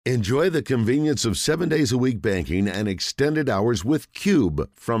Enjoy the convenience of 7 days a week banking and extended hours with Cube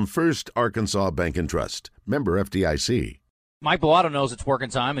from First Arkansas Bank and Trust. Member FDIC. Mike Balado knows it's working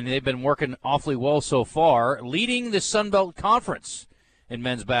time, and they've been working awfully well so far, leading the Sun Belt Conference in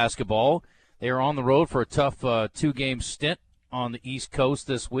men's basketball. They are on the road for a tough two-game stint on the East Coast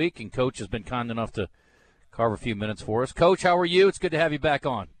this week, and Coach has been kind enough to carve a few minutes for us. Coach, how are you? It's good to have you back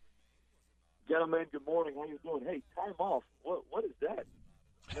on. Gentlemen, good morning. How you doing? Hey, time off. What is that?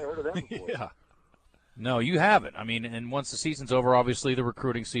 Never heard of that before. Yeah. No, you haven't. I mean, and once the season's over, obviously the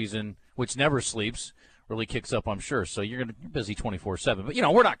recruiting season, which never sleeps, really kicks up, I'm sure. So you're busy 24/7.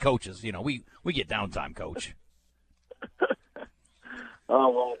 But, we're not coaches. We get downtime, Coach. Oh,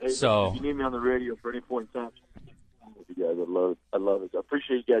 well, hey, so, if you need me on the radio for any point in time, you guys, I love it. I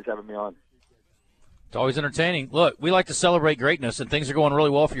appreciate you guys having me on. It's always entertaining. Look, we like to celebrate greatness, and things are going really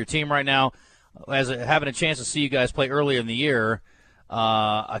well for your team right now. Having a chance to see you guys play earlier in the year,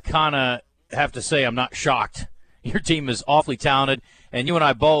 I kind of have to say I'm not shocked. Your team is awfully talented, and you and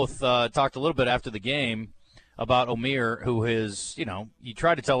I both talked a little bit after the game about Omer, who is, you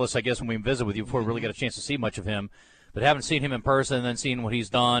tried to tell us, I guess, when we visited with you before we really got a chance to see much of him, but haven't seen him in person and then seen what he's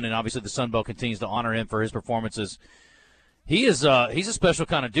done, and obviously the Sun Belt continues to honor him for his performances. He's a special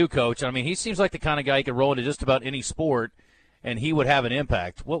kind of dude, Coach. I mean, he seems like the kind of guy you could roll into just about any sport, and he would have an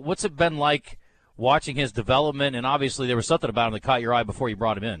impact. What's it been like watching his development, and obviously there was something about him that caught your eye before you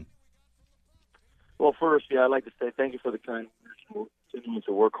brought him in? Well, first, I'd like to say thank you for the kind words. We're continuing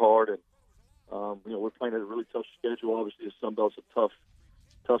to work hard, and we're playing a really tough schedule. Obviously, the Sun Belt's a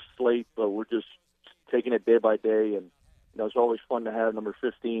tough slate, but we're just taking it day by day, and it's always fun to have number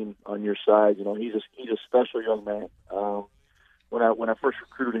 15 on your side. He's a special young man. When I first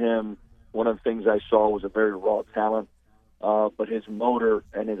recruited him, one of the things I saw was a very raw talent, but his motor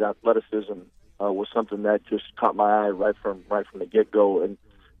and his athleticism was something that just caught my eye right from the get-go. And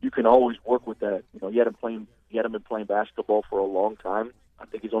you can always work with that. He hadn't been playing basketball for a long time. I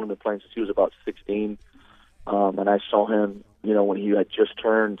think he's only been playing since he was about 16. And I saw him, when he had just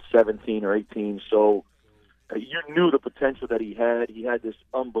turned 17 or 18. So you knew the potential that he had. He had this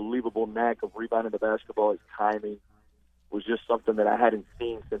unbelievable knack of rebounding the basketball. His timing was just something that I hadn't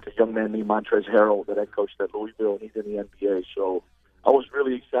seen since a young man named Montrezl Harrell that I coached at Louisville, and he's in the NBA. So I was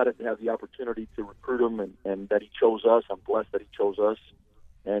really excited to have the opportunity to recruit him and that he chose us. I'm blessed that he chose us.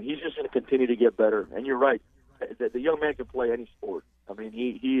 And he's just going to continue to get better. And you're right. The young man can play any sport. I mean,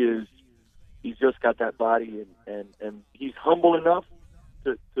 he's just got that body, and he's humble enough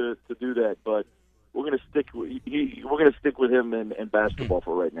to do that. But we're going to stick with him in basketball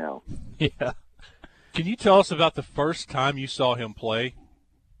for right now. Yeah. Can you tell us about the first time you saw him play?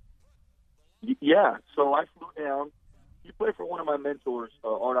 Yeah. So I flew down. He played for one of my mentors,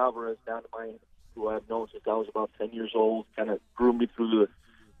 Art Alvarez, down in Miami, who I've known since I was about 10 years old. Kind of grew me through the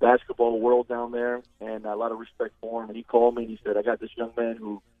basketball world down there, and a lot of respect for him. And he called me and he said, I got this young man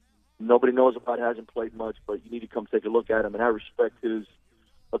who nobody knows about, hasn't played much, but you need to come take a look at him. And I respect his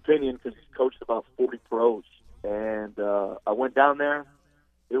opinion because he's coached about 40 pros. And I went down there.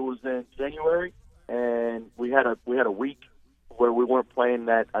 It was in January, and we had a week where we weren't playing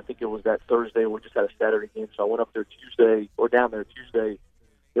that. I think it was that Thursday. We just had a Saturday game. So I went up there down there Tuesday.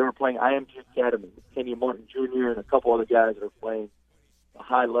 They were playing IMG Academy with Kenny Martin Jr. and a couple other guys that are playing a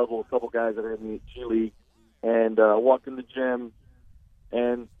high level, a couple guys that are in the G League. And I walked in the gym,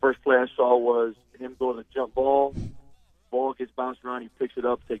 and first play I saw was him go to the jump ball. Ball gets bounced around. He picks it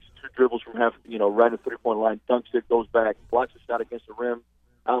up, takes two dribbles from right at the three-point line, dunks it, goes back, blocks a shot against the rim,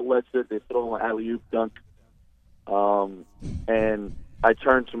 outlets it. They throw an alley-oop dunk. And I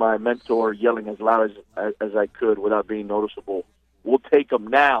turned to my mentor, yelling as loud as I could without being noticeable, "We'll take him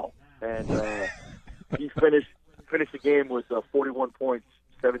now!" And he finished the game with 41 points,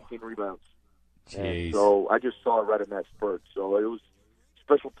 17 rebounds. Jeez. And so I just saw it right in that spurt. So it was a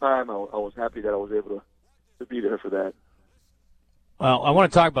special time. I was happy that I was able to be there for that. Well, I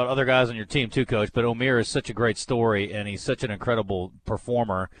want to talk about other guys on your team too, Coach, but Omer is such a great story, and he's such an incredible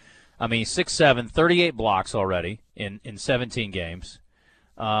performer. I mean, 6'7", 38 blocks already in 17 games,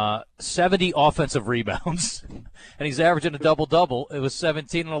 70 offensive rebounds, and he's averaging a double-double. It was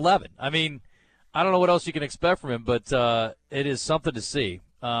 17 and 11. I mean, I don't know what else you can expect from him, but it is something to see.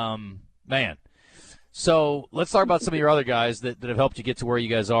 Man. So let's talk about some of your other guys that have helped you get to where you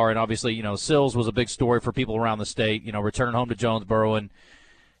guys are. And obviously, Sills was a big story for people around the state, returning home to Jonesboro. And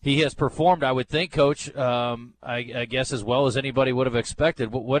he has performed, I would think, Coach, I guess as well as anybody would have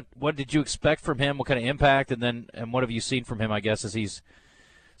expected. What did you expect from him? What kind of impact? And what have you seen from him, I guess, as he's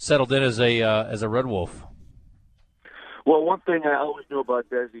settled in as a Red Wolf? Well, one thing I always knew about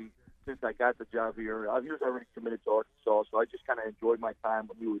Desi, since I got the job here. He was already committed to Arkansas, so I just kind of enjoyed my time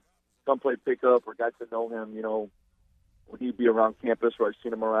when he would come play pickup or got to know him, when he'd be around campus or I'd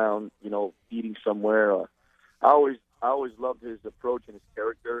seen him around, eating somewhere. I always loved his approach and his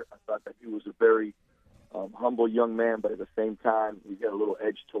character. I thought that he was a very humble young man, but at the same time, he got a little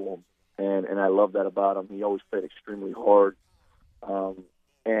edge to him, and I love that about him. He always played extremely hard.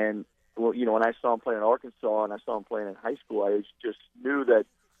 When I saw him playing in Arkansas and I saw him playing in high school, I just knew that,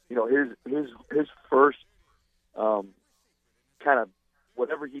 his first kind of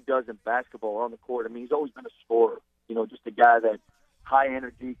whatever he does in basketball on the court. I mean, he's always been a scorer. Just a guy that high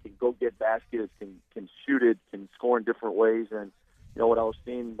energy, can go get baskets, can shoot it, can score in different ways. And what I was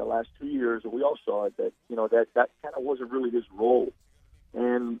seeing the last 2 years, and we all saw it, that that kind of wasn't really his role.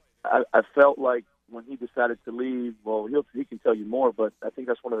 And I felt like when he decided to leave, well, he can tell you more, but I think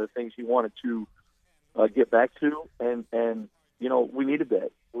that's one of the things he wanted to get back to, and we needed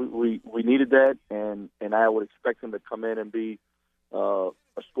that. We needed that, and I would expect him to come in and be a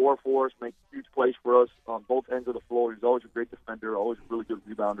scorer for us, make huge plays for us on both ends of the floor. He's always a great defender, always a really good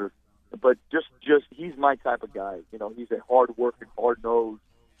rebounder, but just he's my type of guy. He's a hard working, hard nosed,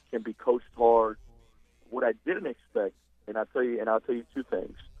 can be coached hard. What I didn't expect, and I'll tell you two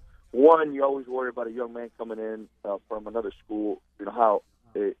things. One, you always worry about a young man coming in from another school. How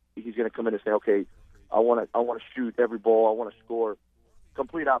he's going to come in and say, "Okay, I want to shoot every ball. I want to score."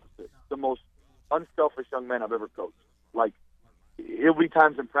 Complete opposite. The most unselfish young man I've ever coached. Like, it'll be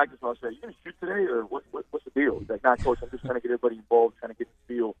times in practice where I'll say, "You going to shoot today, or what's the deal?" He's like, "Nah, coach, I'm just trying to get everybody involved, trying to get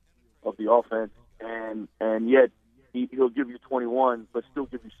the feel of the offense." And yet he'll give you 21, but still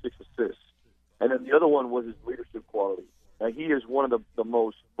give you 6 assists. And then the other one was his leadership quality. Now, he is one of the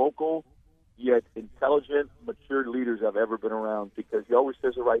most vocal, yet intelligent, mature leaders I've ever been around, because he always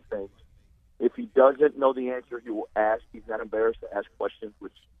says the right things. If he doesn't know the answer, he will ask. He's not embarrassed to ask questions,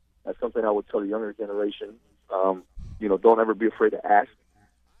 which that's something I would tell the younger generation. Don't ever be afraid to ask.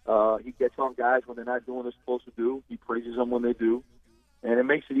 He gets on guys when they're not doing what they're supposed to do. He praises them when they do. And it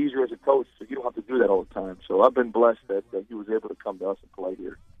makes it easier as a coach, so you don't have to do that all the time. So I've been blessed that he was able to come to us and play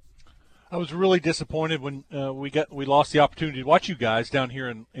here. I was really disappointed when we lost the opportunity to watch you guys down here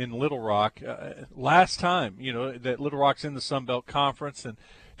in Little Rock last time. That Little Rock's in the Sun Belt Conference, and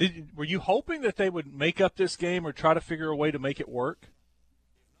were you hoping that they would make up this game or try to figure a way to make it work?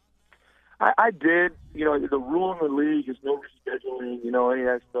 I did. The rule in the league is no rescheduling. Any of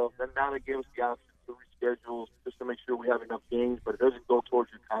that stuff. And now they gave us the option to reschedule just to make sure we have enough games, but it doesn't go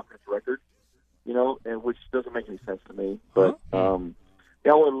towards your conference record. And which doesn't make any sense to me. But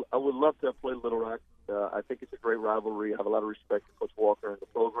I would love to have played Little Rock. I think it's a great rivalry. I have a lot of respect for Coach Walker and the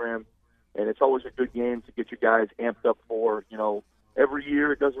program, and it's always a good game to get you guys amped up for. Every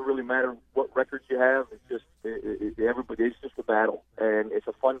year it doesn't really matter what records you have. It's just everybody. It's just a battle, and it's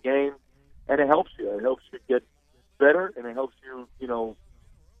a fun game, and it helps you. It helps you get better, and it helps you,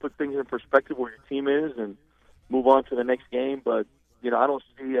 put things in perspective where your team is and move on to the next game. But I don't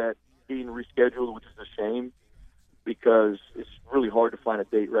see it being rescheduled, which is a shame, because it's really hard to find a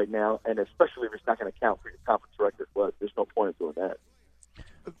date right now, and especially if it's not going to count for your conference record. But there's no point in doing that.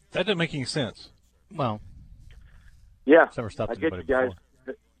 That doesn't make any sense. Well, yeah, I get you guys.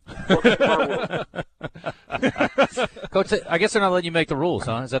 Coach, I guess they're not letting you make the rules,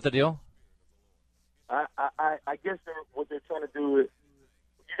 huh? Is that the deal? I guess what they're trying to do is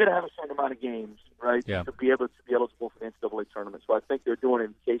you're going to have a certain amount of games, right? Yeah. To be able to be eligible for the NCAA tournament. So I think they're doing it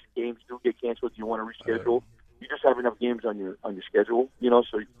in case games do get canceled. You want to reschedule. You just have enough games on your schedule,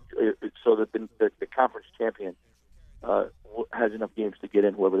 so that the conference champion has enough games to get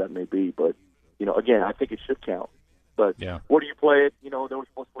in, whoever that may be. But again, I think it should count. But where do you play it? They were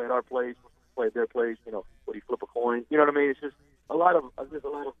supposed to play at our place, play at their place. What do you flip a coin? You know what I mean? It's just there's a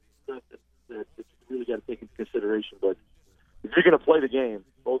lot of stuff that you really got to take into consideration. But if you're going to play the game,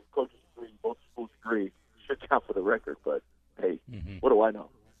 both coaches agree, both schools agree, it should count for the record. But hey, what do I know?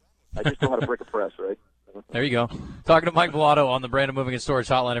 I just know how to break a press, right? There you go. Talking to Mike Balado on the Brandon Moving and Storage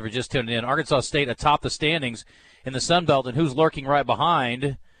Hotline. If you're just tuning in, Arkansas State atop the standings in the Sun Belt, and who's lurking right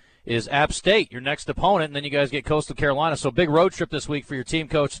behind is App State, your next opponent, and then you guys get Coastal Carolina. So big road trip this week for your team,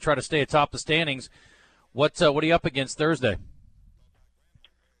 coach, to try to stay atop the standings. What are you up against Thursday?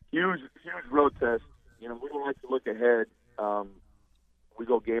 Huge road test. We don't like to look ahead. We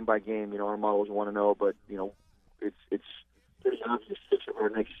go game by game. Our models want to know, but it's pretty obvious 6 of our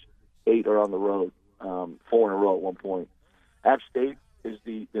next 8 are on the road. 4 in a row at one point. App State is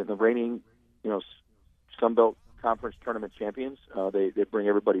the reigning, Sun Belt Conference tournament champions. They bring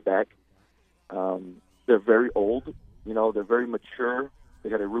everybody back. They're very old. They're very mature. They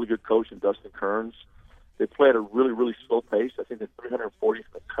got a really good coach in Dustin Kearns. They play at a really, really slow pace. I think they're 340th in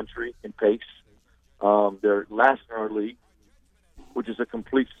the country in pace. They're last in our league, which is a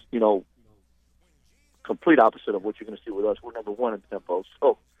complete opposite of what you're going to see with us. We're number one in tempo.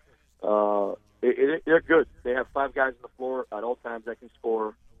 So they're good. They have 5 guys on the floor at all times that can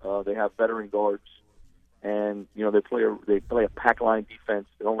score. They have veteran guards, and they play a pack line defense.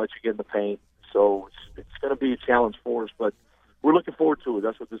 They don't let you get in the paint. So it's going to be a challenge for us, but we're looking forward to it.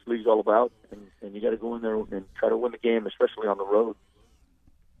 That's what this league's all about, and you got to go in there and try to win the game, especially on the road.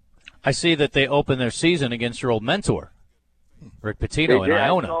 I see that they opened their season against your old mentor, Rick Pitino in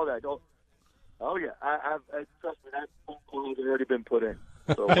Iona. I saw that. Oh yeah, I trust me, that phone call has already been put in.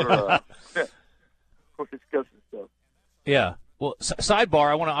 So we're discussing stuff. Yeah. Well, sidebar,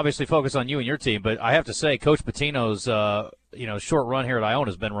 I want to obviously focus on you and your team, but I have to say, Coach Pitino's short run here at Iona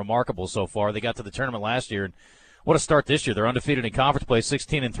has been remarkable so far. They got to the tournament last year, and what a start this year. They're undefeated in conference play,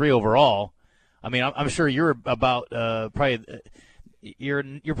 16-3 overall. I mean, I'm sure you're about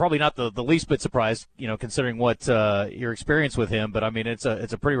you're probably not the least bit surprised, considering what your experience with him. But I mean, it's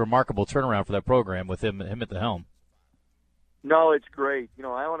a pretty remarkable turnaround for that program with him at the helm. No, it's great.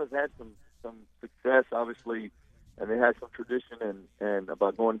 Iona's had some success, obviously, and they had some tradition and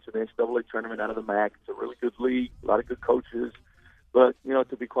about going to the NCAA tournament out of the MAC. It's a really good league, a lot of good coaches. But,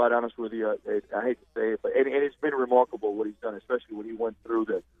 to be quite honest with you, I hate to say it, but and it's been remarkable what he's done, especially what he went through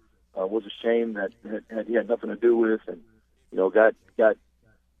that was a shame that he had nothing to do with, and,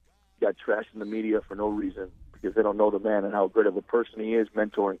 got trashed in the media for no reason because they don't know the man and how great of a person he is,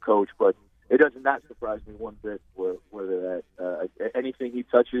 mentor and coach. But it does not surprise me one bit where they're at. Anything he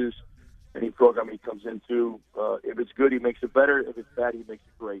touches, any program he comes into, if it's good, he makes it better. If it's bad, he makes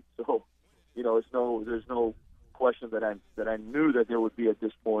it great. So, there's no question that I knew that there would be at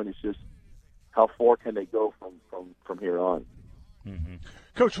this point. It's just how far can they go from here on. Mm-hmm.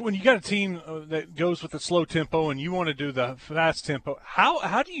 Coach, when you got a team that goes with a slow tempo and you want to do the fast tempo,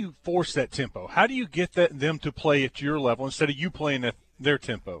 how do you force that tempo? How do you get them to play at your level instead of you playing at their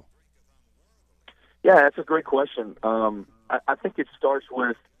tempo? Yeah, that's a great question. I think it starts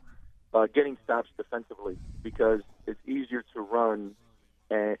with getting stops defensively because it's easier to run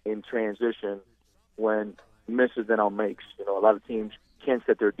in transition when misses than on makes. A lot of teams can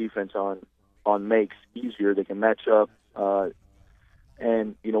set their defense on makes easier. They can match up.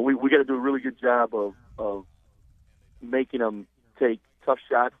 And we got to do a really good job of making them take tough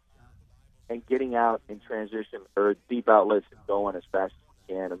shots and getting out in transition or deep outlets and going as fast as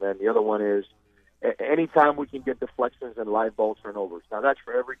we can. And then the other one is anytime we can get deflections and live ball turnovers. Now, that's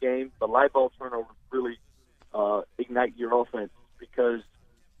for every game, but live ball turnovers really ignite your offense because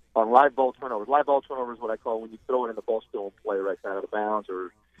on live ball turnovers is what I call when you throw it and the ball still in play right out of bounds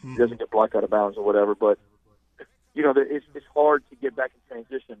or it doesn't get blocked out of bounds or whatever. But, it's hard to get back in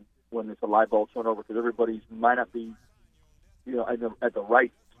transition when it's a live ball turnover because everybody might not be, at the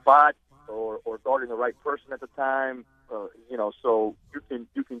right spot or guarding the right person at the time. So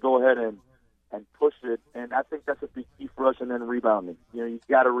you can go ahead and push it, and I think that's a big key for us. And then rebounding. You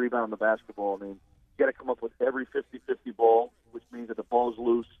got to rebound the basketball. I mean, you got to come up with every 50-50 ball, which means that the ball's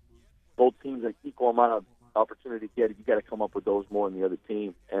loose. Both teams have equal amount of opportunity to get it. You got to come up with those more than the other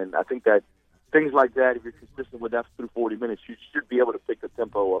team. And I think that things like that, if you're consistent with that through 40 minutes, you should be able to pick the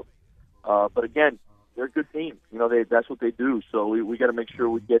tempo up. But again, they're a good team. That's what they do. So we got to make sure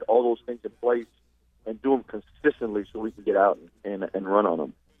we get all those things in place and do them consistently so we can get out and run on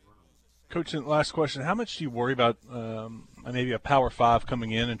them. Coach, last question. How much do you worry about maybe a Power 5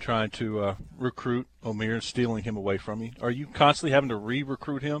 coming in and trying to recruit Omier and stealing him away from you? Are you constantly having to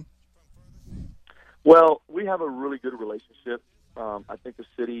re-recruit him? Well, we have a really good relationship. I think the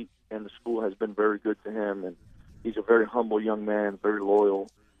city and the school has been very good to him, and he's a very humble young man, very loyal.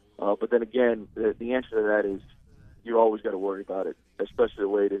 But then again, the answer to that is you always got to worry about it, especially the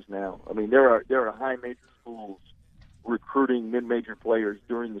way it is now. I mean, there are high major schools recruiting mid-major players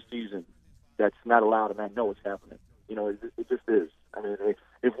during the season that's not allowed, and I know it's happening. It just is. I mean,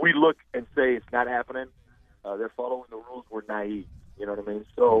 if we look and say it's not happening, they're following the rules. We're naive. You know what I mean?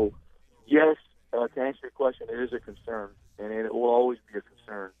 So, yes, to answer your question, it is a concern, and it will always be a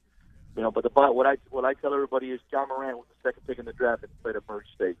concern. But what I tell everybody is John Morant was the second pick in the draft and played at Murray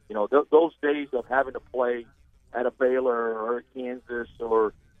State. Those days of having to play at a Baylor or a Kansas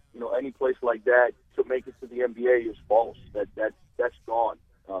or any place like that to make it to the NBA is false. That's gone.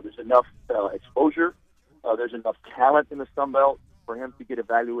 There's enough exposure. There's enough talent in the Sun Belt for him to get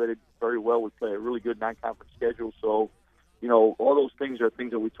evaluated very well. We play a really good non-conference schedule, so all those things are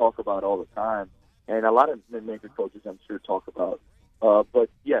things that we talk about all the time, and a lot of mid-major coaches, I'm sure, talk about. But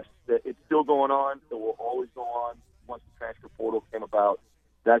yes, it's still going on. It will always go on once the transfer portal came about.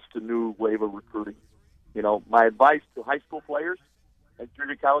 That's the new wave of recruiting. my advice to high school players and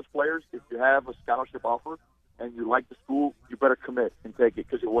junior college players, if you have a scholarship offer and you like the school, you better commit and take it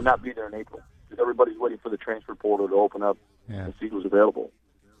because it will not be there in April because everybody's waiting for the transfer portal to open up and see who's available.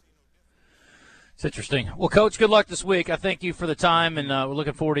 It's interesting. Well, Coach, good luck this week. I thank you for the time, and we're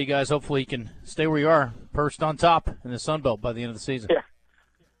looking forward to you guys. Hopefully you can stay where you are, perched on top in the Sun Belt by the end of the season. Yeah.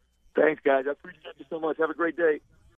 Thanks, guys. I appreciate you so much. Have a great day.